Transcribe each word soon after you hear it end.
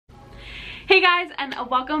Hey guys, and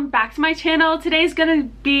welcome back to my channel. Today's gonna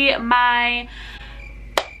be my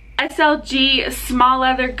SLG small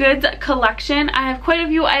leather goods collection. I have quite a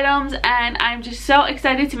few items and I'm just so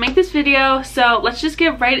excited to make this video, so let's just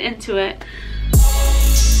get right into it.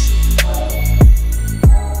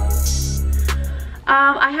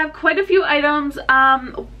 I have quite a few items.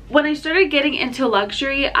 When I started getting into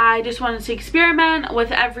luxury, I just wanted to experiment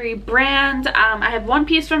with every brand. I have one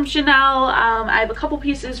piece from Chanel. I have a couple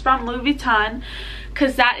pieces from Louis Vuitton,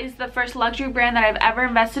 because that is the first luxury brand that I've ever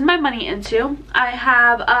invested my money into. I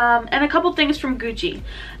have and a couple things from Gucci.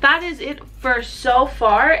 That is it for so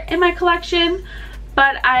far in my collection.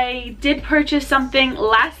 But I did purchase something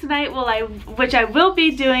last night, which I will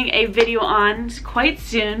be doing a video on quite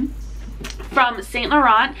soon, from Saint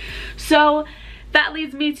Laurent. So that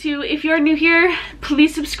leads me to, if you're new here,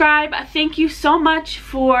 please subscribe. Thank you so much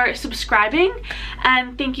for subscribing,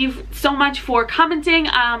 and thank you so much for commenting.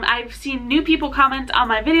 I've seen new people comment on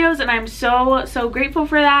my videos and I'm so grateful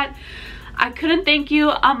for that. I couldn't thank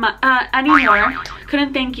you anymore.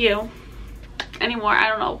 Couldn't thank you anymore. I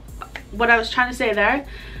don't know what I was trying to say there.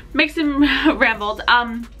 Mixed and rambled.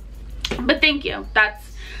 But thank you. That's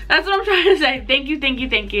what I'm trying to say. Thank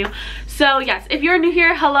you. So yes, if you're new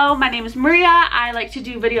here, hello, my name is Maria. I like to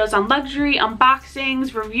do videos on luxury,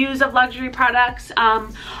 unboxings, reviews of luxury products,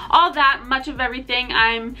 all that, much of everything.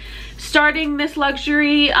 I'm starting this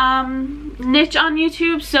luxury niche on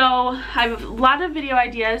YouTube, so I have a lot of video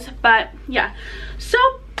ideas, but yeah. So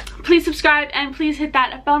please subscribe and please hit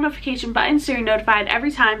that bell notification button so you're notified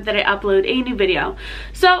every time that I upload a new video.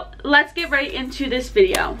 So let's get right into this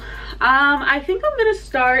video. I think I'm gonna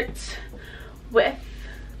start with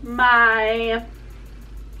my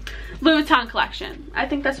Louis Vuitton collection. I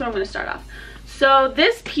think that's what I'm gonna start off. So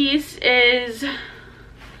this piece is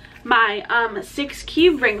my 6-key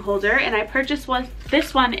ring holder, and I purchased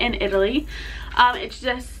this one in Italy. It's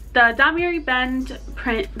just the Damier Bend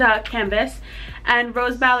print, the canvas, and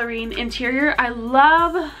rose ballerine interior. I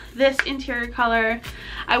love this interior color.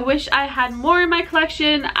 I wish I had more in my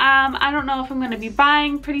collection. I don't know if I'm going to be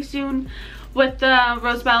buying pretty soon with the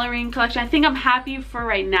rose ballerine collection. I think I'm happy for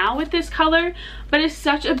right now with this color, but it's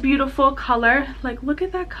such a beautiful color. Like, look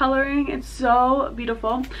at that coloring, it's so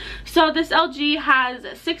beautiful. So this LG has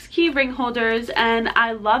 6-key ring holders, and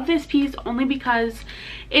I love this piece only because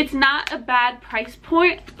it's not a bad price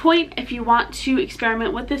point if you want to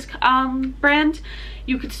experiment with this brand.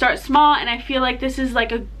 You could start small, and I feel like this is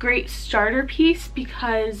like a great starter piece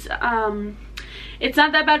because it's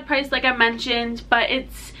not that bad price, like I mentioned, but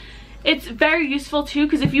it's very useful too,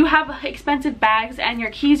 because if you have expensive bags and your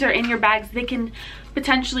keys are in your bags, they can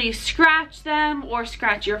potentially scratch them or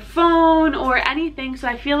scratch your phone or anything. So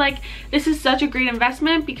I feel like this is such a great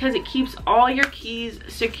investment because it keeps all your keys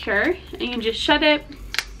secure, and you can just shut it,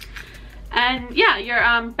 and yeah, your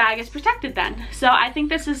bag is protected then. So I think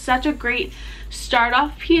this is such a great start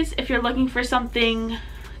off piece if you're looking for something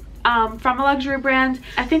from a luxury brand.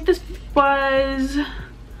 I think this was,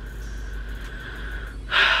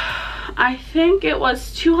 I think it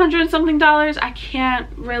was $200 and something. I can't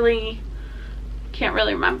really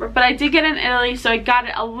remember, but I did get it in Italy, so I got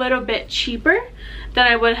it a little bit cheaper than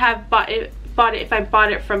I would have bought it if I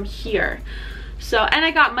bought it from here. So, and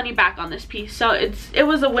I got money back on this piece, so it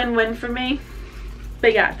was a win-win for me.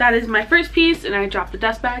 But yeah, that is my first piece, and I dropped the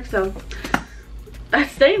dust bag, so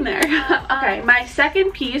that's staying there. Okay, my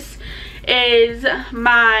second piece is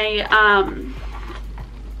my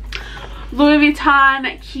Louis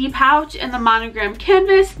Vuitton key pouch in the monogram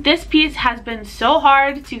canvas. This piece has been so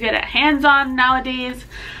hard to get hands on nowadays.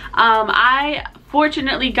 I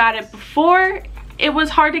fortunately got it before it was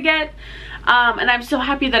hard to get, and I'm so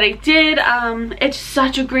happy that I did. It's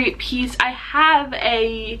such a great piece. I have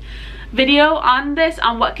a video on this,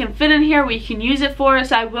 on what can fit in here, what you can use it for,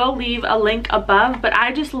 so I will leave a link above. But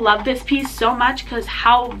I just love this piece so much because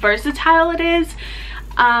how versatile it is.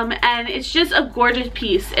 And it's just a gorgeous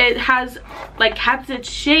piece. It has like kept its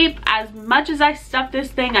shape as much as I stuffed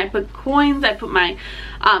this thing. I put coins, I put my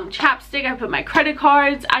chapstick, I put my credit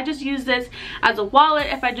cards. I just use this as a wallet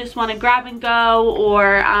if I just want to grab and go,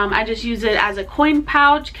 or I just use it as a coin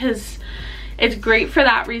pouch because it's great for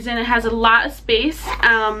that reason. It has a lot of space.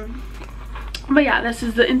 But yeah, this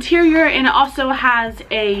is the interior, and it also has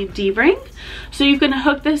a D-ring, so you can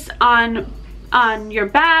hook this on your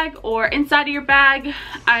bag or inside of your bag.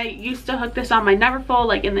 I used to hook this on my Neverfull,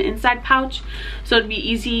 like in the inside pouch, so it'd be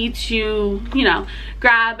easy to, you know,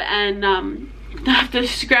 grab and not have to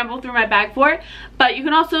scramble through my bag for it. But you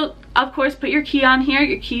can also, of course, put your key on here,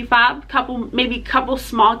 your key fob, maybe couple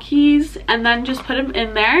small keys, and then just put them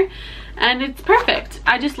in there, and it's perfect.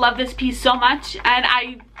 I just love this piece so much, and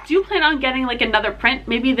I do plan on getting like another print,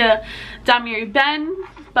 maybe the Damier Ben,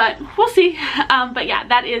 but we'll see. But yeah,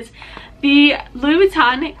 that is the Louis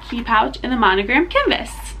Vuitton key pouch in the monogram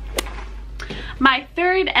canvas. My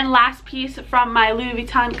third and last piece from my Louis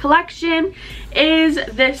Vuitton collection is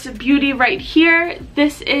this beauty right here.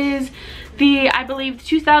 This is the, I believe,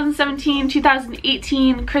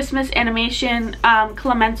 2017-2018 Christmas animation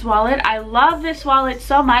Clemence wallet. I love this wallet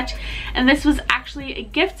so much, and this was actually a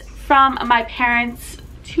gift from my parents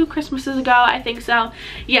 2 Christmases ago, I think so.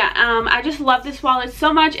 Yeah, I just love this wallet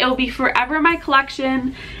so much. It will be forever in my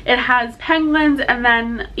collection. It has penguins, and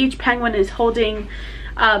then each penguin is holding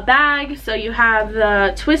a bag. So you have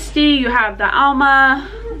the twisty, you have the Alma,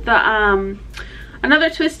 the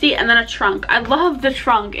another twisty, and then a trunk. I love the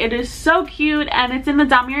trunk. It is so cute, and it's in the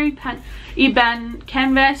Damier Ben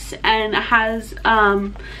canvas, and it has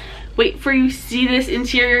wait for you to see this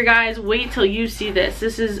interior, guys. Wait till you see this.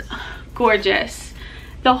 This is gorgeous.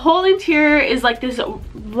 The whole interior is like this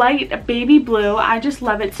light baby blue. I just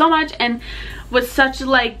love it so much, and was such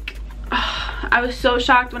like I was so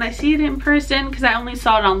shocked when I see it in person because I only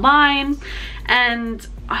saw it online, and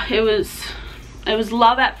it was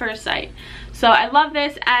love at first sight. So I love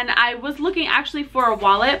this, and I was looking actually for a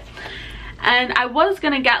wallet, and I was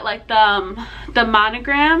gonna get like the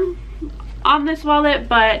monogram on this wallet,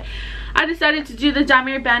 but I decided to do the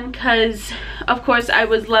Damier Ben because of course I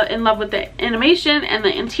was in love with the animation and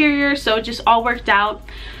the interior, so it just all worked out.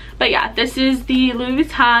 But yeah, this is the Louis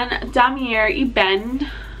Vuitton Damier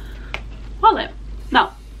Ben wallet.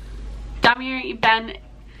 No, Damier Ben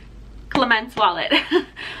Clemence wallet.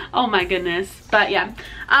 Oh my goodness. But yeah,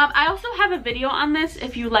 I also have a video on this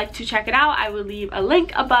if you like to check it out. I will leave a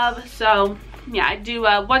link above. So yeah, I do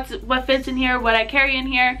what fits in here, what I carry in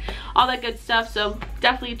here, all that good stuff. So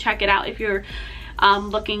definitely check it out if you're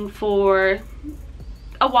looking for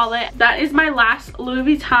a wallet. That is my last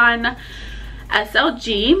Louis Vuitton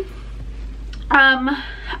SLG.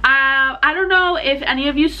 I don't know if any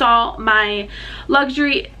of you saw my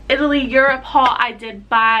luxury Italy Europe haul I did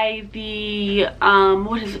by the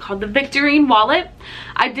what is it called, the Victorine wallet.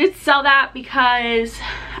 I did sell that because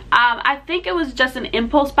I think it was just an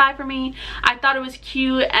impulse buy for me. I thought it was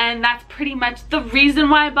cute, and that's pretty much the reason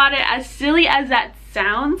why I bought it. As silly as that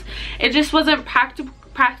sounds, it just wasn't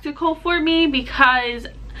practical for me because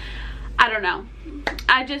I don't know,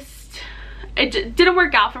 it didn't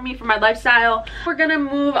work out for me for my lifestyle. We're gonna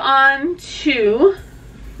move on to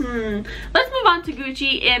let's move on to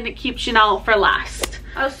Gucci and keep Chanel for last.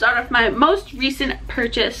 I'll start off my most recent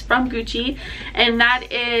purchase from Gucci, and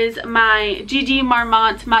that is my Gigi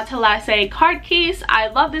Marmont Matelasse card case. I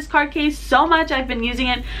love this card case so much. I've been using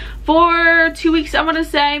it for 2 weeks, I want to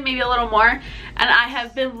say, maybe a little more, and I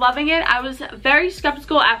have been loving it. I was very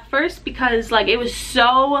skeptical at first because like it was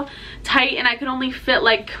so tight and I could only fit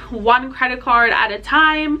like 1 credit card at a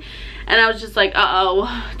time, and I was just like,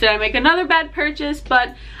 uh-oh, did I make another bad purchase?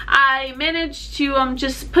 But I managed to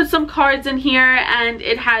just put some cards in here, and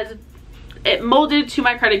it molded to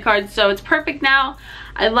my credit card, so it's perfect now.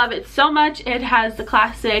 I love it so much. It has the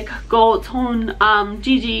classic gold tone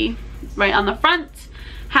Gigi right on the front.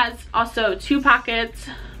 Has also 2 pockets,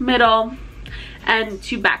 middle, and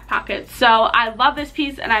 2 back pockets. So I love this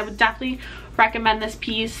piece, and I would definitely recommend this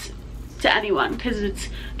piece to anyone because it's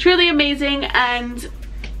truly amazing. And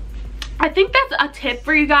I think that's a tip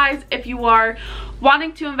for you guys if you are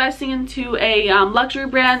wanting to investing into a luxury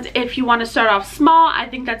brand. If you want to start off small, I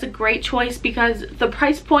think that's a great choice because the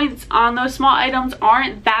price points on those small items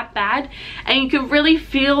aren't that bad, and you can really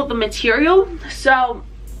feel the material. So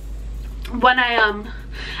when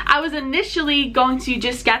I was initially going to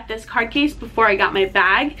just get this card case before I got my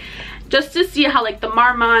bag, just to see how like the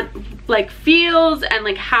Marmont like feels and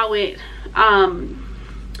like how it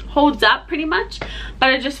holds up pretty much, but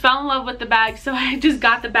I just fell in love with the bag, so I just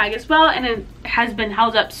got the bag as well, and it has been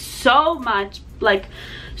held up so much, like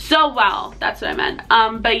so well. That's what I meant.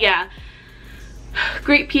 But yeah,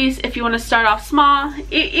 great piece if you want to start off small.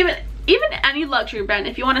 Even any luxury brand,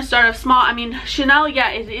 if you want to start off small. I mean, Chanel, yeah,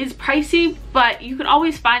 it is pricey, but you can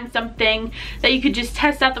always find something that you could just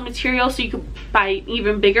test out the material so you could buy an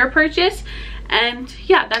even bigger purchase. And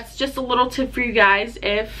yeah, that's just a little tip for you guys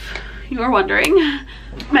if you were wondering.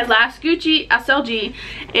 My last Gucci SLG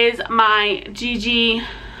is my Gigi,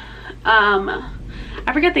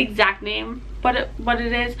 I forget the exact name, what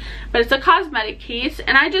it is, but it's a cosmetic case,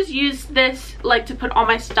 and I just use this like to put all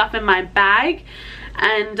my stuff in my bag.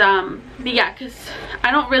 And but yeah, because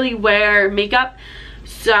I don't really wear makeup,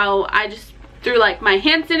 so I just threw like my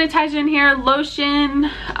hand sanitizer in here, lotion,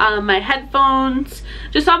 my headphones,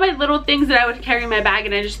 just all my little things that I would carry in my bag,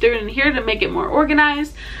 and I just threw it in here to make it more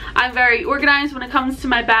organized. I'm very organized when it comes to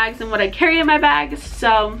my bags and what I carry in my bags.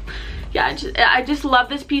 So yeah, I just love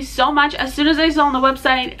this piece so much. As soon as I saw on the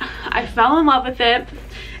website, I fell in love with it.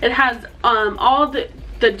 It has all the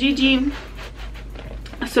GG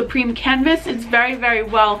Supreme canvas. It's very, very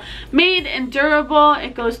well made and durable.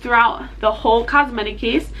 It goes throughout the whole cosmetic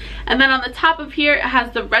case. And then on the top of here, it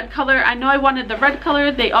has the red color. I know I wanted the red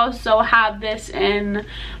color. They also have this in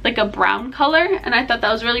like a brown color, and I thought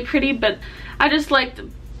that was really pretty, but I just liked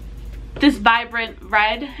this vibrant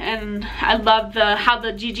red, and I love how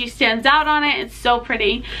the GG stands out on it. It's so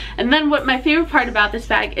pretty. And then what my favorite part about this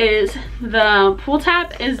bag is the pull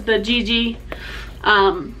tab is the GG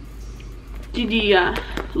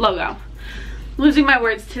logo. Losing my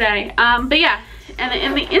words today. But yeah, and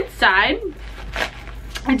in the inside,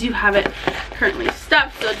 I do have it currently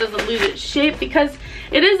stuffed so it doesn't lose its shape, because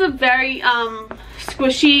it is a very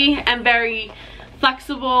squishy and very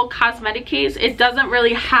flexible cosmetic case. It doesn't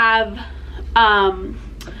really have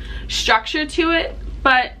structure to it,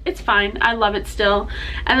 but it's fine. I love it still.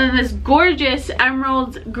 And then this gorgeous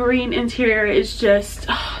emerald green interior is just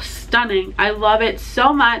stunning. I love it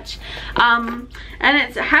so much. And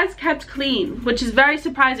it has kept clean, which is very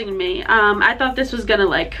surprising to me. I thought this was gonna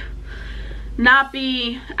like not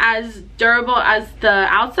be as durable as the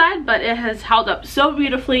outside, but it has held up so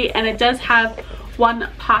beautifully. And it does have one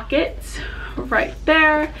pocket right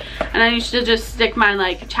there, and I used to just stick my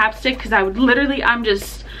like chapstick, because I'm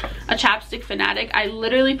just a chapstick fanatic. I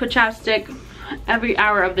literally put chapstick every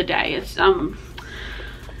hour of the day. It's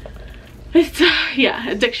yeah,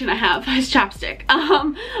 addiction I have is chapstick.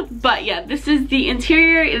 But yeah, this is the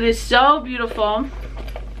interior. It is so beautiful.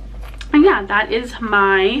 And yeah, that is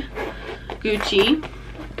my Gucci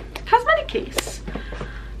cosmetic case.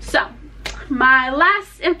 So my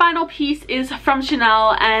last and final piece is from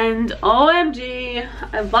Chanel, and OMG,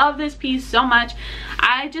 I love this piece so much.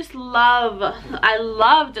 I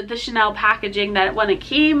loved the Chanel packaging that when I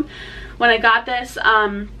got this.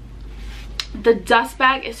 The dust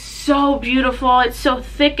bag is so beautiful. It's so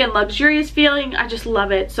thick and luxurious feeling. I just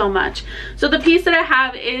love it so much. So the piece that I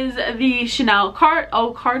have is the Chanel card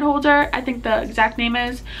holder, I think the exact name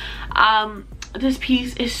is. This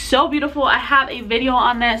piece is so beautiful. I have a video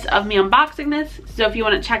on this of me unboxing this, so if you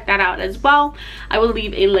want to check that out as well, I will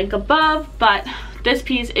leave a link above. But this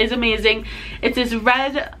piece is amazing. It's this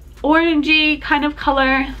red orangey kind of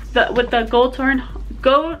color with the gold tone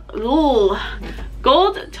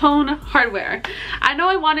hardware. I know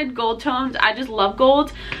I wanted gold tones. I just love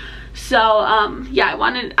gold. So yeah,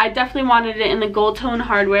 I definitely wanted it in the gold tone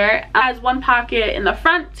hardware. It has one pocket in the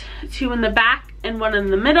front, two in the back, and one in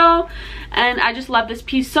the middle. And I just love this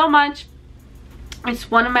piece so much. It's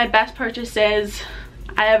one of my best purchases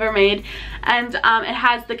I ever made. And it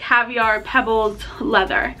has the caviar pebbled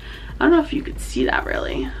leather. I don't know if you could see that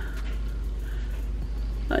really.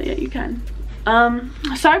 Oh yeah, you can.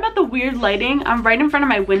 Sorry about the weird lighting. I'm right in front of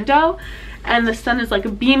my window and the sun is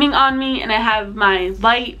like beaming on me, and I have my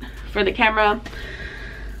light for the camera.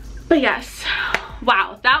 But yes,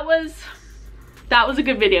 wow, that was a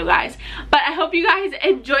good video, guys. But I hope you guys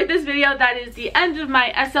enjoyed this video. That is the end of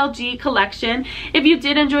my SLG collection. If you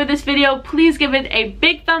did enjoy this video, please give it a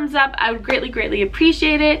big thumbs up. I would greatly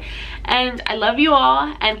appreciate it. And I love you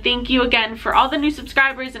all, and thank you again for all the new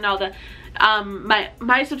subscribers and all the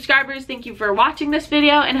my subscribers. Thank you for watching this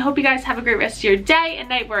video, and I hope you guys have a great rest of your day and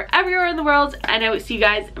night wherever you are in the world, and I will see you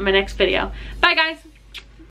guys in my next video. Bye guys.